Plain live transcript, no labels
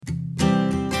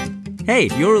Hey,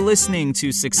 you're listening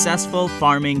to Successful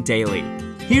Farming Daily.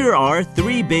 Here are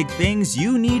 3 big things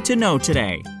you need to know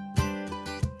today.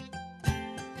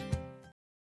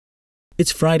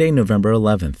 It's Friday, November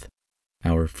 11th.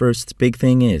 Our first big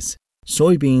thing is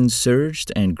soybeans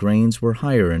surged and grains were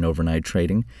higher in overnight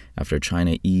trading after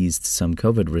China eased some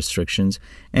COVID restrictions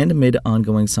and amid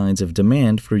ongoing signs of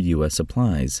demand for U.S.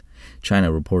 supplies.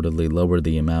 China reportedly lowered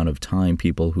the amount of time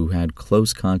people who had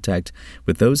close contact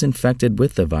with those infected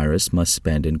with the virus must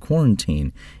spend in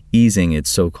quarantine, easing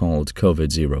its so-called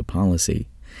COVID-0 policy.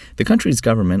 The country's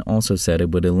government also said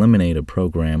it would eliminate a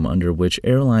program under which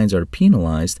airlines are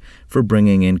penalized for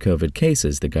bringing in COVID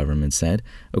cases, the government said,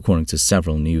 according to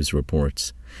several news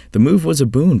reports. The move was a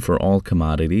boon for all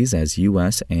commodities as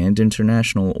U.S. and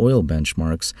international oil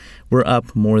benchmarks were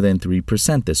up more than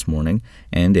 3% this morning,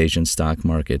 and Asian stock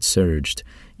markets surged.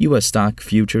 U.S. stock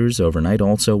futures overnight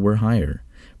also were higher.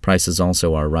 Prices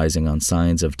also are rising on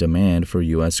signs of demand for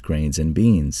U.S. grains and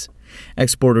beans.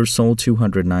 Exporters sold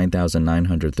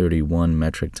 209,931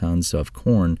 metric tons of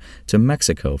corn to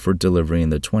Mexico for delivery in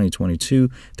the 2022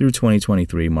 through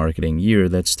 2023 marketing year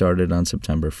that started on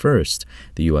September 1st,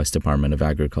 the U.S. Department of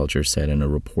Agriculture said in a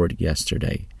report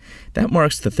yesterday. That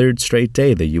marks the third straight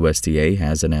day the USDA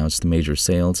has announced major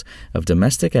sales of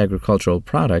domestic agricultural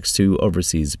products to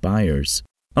overseas buyers.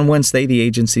 On Wednesday, the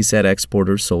agency said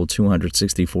exporters sold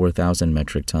 264,000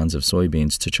 metric tons of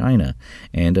soybeans to China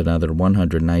and another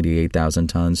 198,000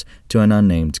 tons to an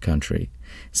unnamed country.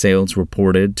 Sales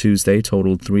reported Tuesday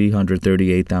totaled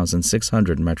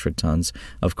 338,600 metric tons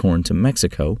of corn to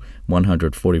Mexico,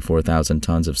 144,000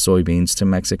 tons of soybeans to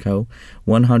Mexico,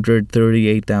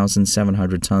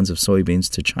 138,700 tons of soybeans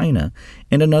to China,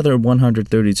 and another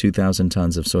 132,000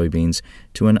 tons of soybeans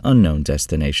to an unknown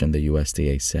destination, the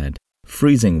USDA said.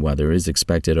 Freezing weather is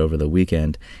expected over the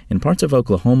weekend in parts of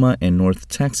Oklahoma and North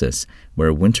Texas,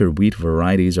 where winter wheat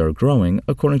varieties are growing,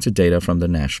 according to data from the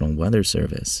National Weather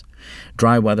Service.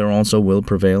 Dry weather also will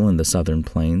prevail in the southern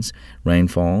plains.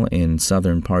 Rainfall in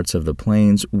southern parts of the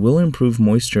plains will improve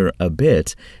moisture a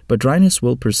bit, but dryness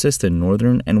will persist in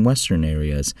northern and western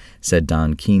areas, said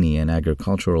Don Keeney, an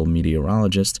agricultural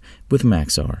meteorologist with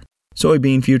Maxar.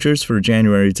 Soybean futures for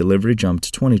January delivery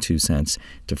jumped 22 cents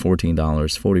to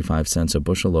 $14.45 a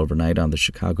bushel overnight on the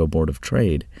Chicago Board of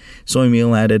Trade. Soy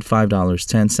meal added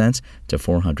 $5.10 to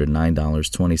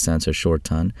 $409.20 a short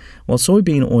ton, while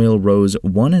soybean oil rose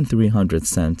 1 300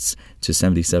 cents to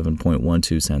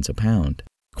 77.12 cents a pound.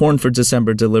 Corn for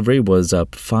December delivery was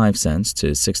up 5 cents to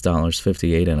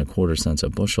 $6.58 a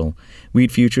bushel. Wheat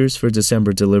futures for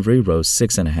December delivery rose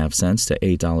 6.5 cents to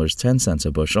 $8.10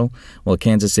 a bushel, while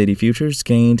Kansas City futures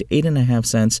gained 8.5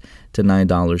 cents to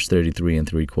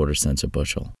 $9.33 a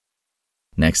bushel.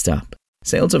 Next up,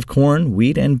 sales of corn,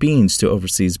 wheat, and beans to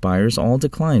overseas buyers all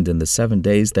declined in the 7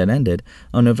 days that ended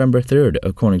on November 3rd,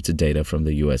 according to data from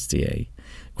the USDA.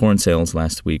 Corn sales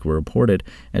last week were reported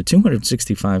at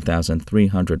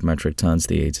 265,300 metric tons,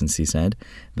 the agency said.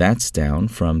 That's down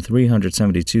from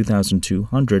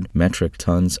 372,200 metric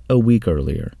tons a week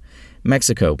earlier.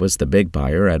 Mexico was the big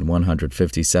buyer at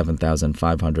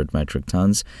 157,500 metric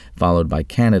tons, followed by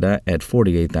Canada at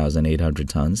 48,800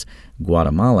 tons,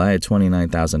 Guatemala at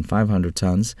 29,500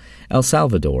 tons, El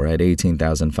Salvador at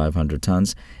 18,500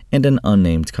 tons, and an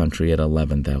unnamed country at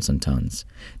 11,000 tons.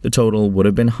 The total would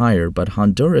have been higher, but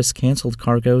Honduras canceled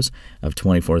cargoes of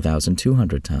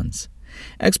 24,200 tons.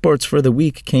 Exports for the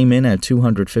week came in at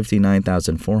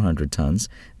 259,400 tons,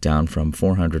 down from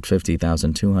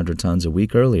 450,200 tons a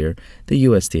week earlier, the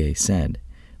USDA said.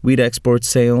 Wheat export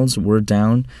sales were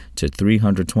down to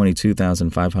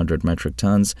 322,500 metric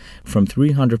tons from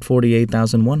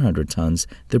 348,100 tons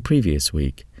the previous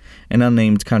week. An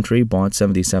unnamed country bought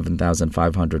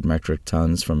 77,500 metric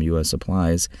tons from U.S.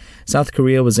 supplies. South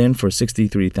Korea was in for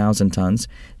 63,000 tons.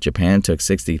 Japan took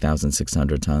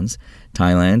 60,600 tons.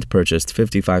 Thailand purchased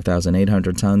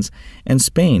 55,800 tons. And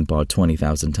Spain bought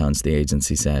 20,000 tons, the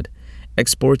agency said.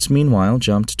 Exports, meanwhile,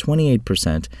 jumped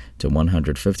 28% to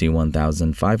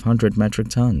 151,500 metric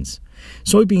tons.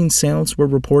 Soybean sales were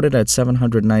reported at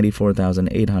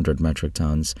 794,800 metric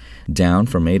tons, down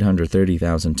from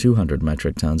 830,200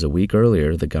 metric tons a week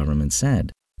earlier, the government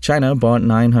said. China bought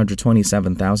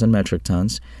 927,000 metric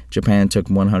tons. Japan took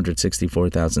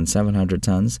 164,700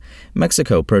 tons.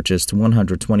 Mexico purchased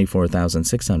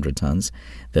 124,600 tons.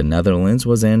 The Netherlands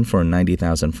was in for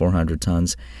 90,400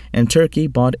 tons. And Turkey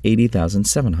bought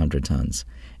 80,700 tons.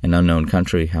 An unknown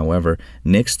country, however,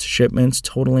 nixed shipments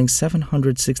totaling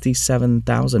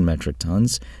 767,000 metric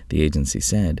tons, the agency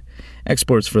said.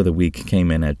 Exports for the week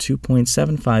came in at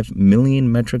 2.75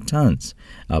 million metric tons,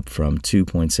 up from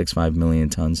 2.65 million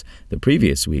tons tons the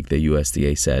previous week, the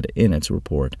USDA said in its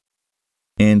report.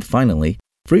 And finally,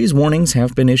 freeze warnings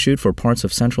have been issued for parts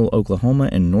of central Oklahoma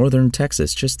and northern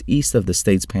Texas just east of the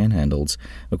state's panhandles,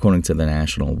 according to the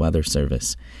National Weather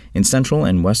Service. In central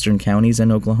and western counties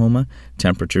in Oklahoma,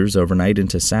 temperatures overnight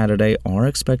into Saturday are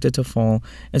expected to fall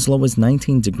as low as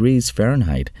 19 degrees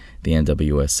Fahrenheit, the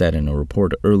NWS said in a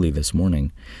report early this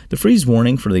morning. The freeze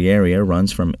warning for the area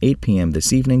runs from 8 p.m.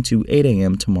 this evening to 8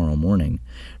 a.m. tomorrow morning.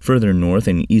 Further north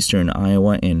in eastern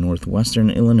Iowa and northwestern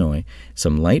Illinois,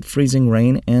 some light freezing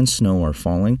rain and snow are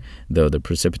falling, though the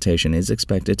precipitation is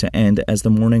expected to end as the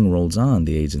morning rolls on,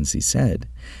 the agency said.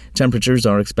 Temperatures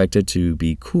are expected to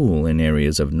be cool in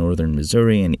areas of northern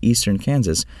Missouri and eastern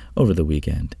Kansas over the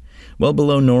weekend. Well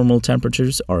below normal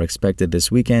temperatures are expected this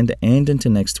weekend and into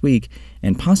next week,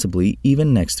 and possibly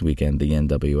even next weekend, the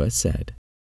NWS said.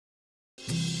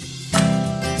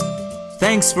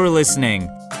 Thanks for listening.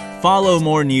 Follow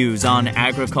more news on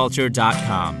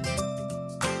agriculture.com.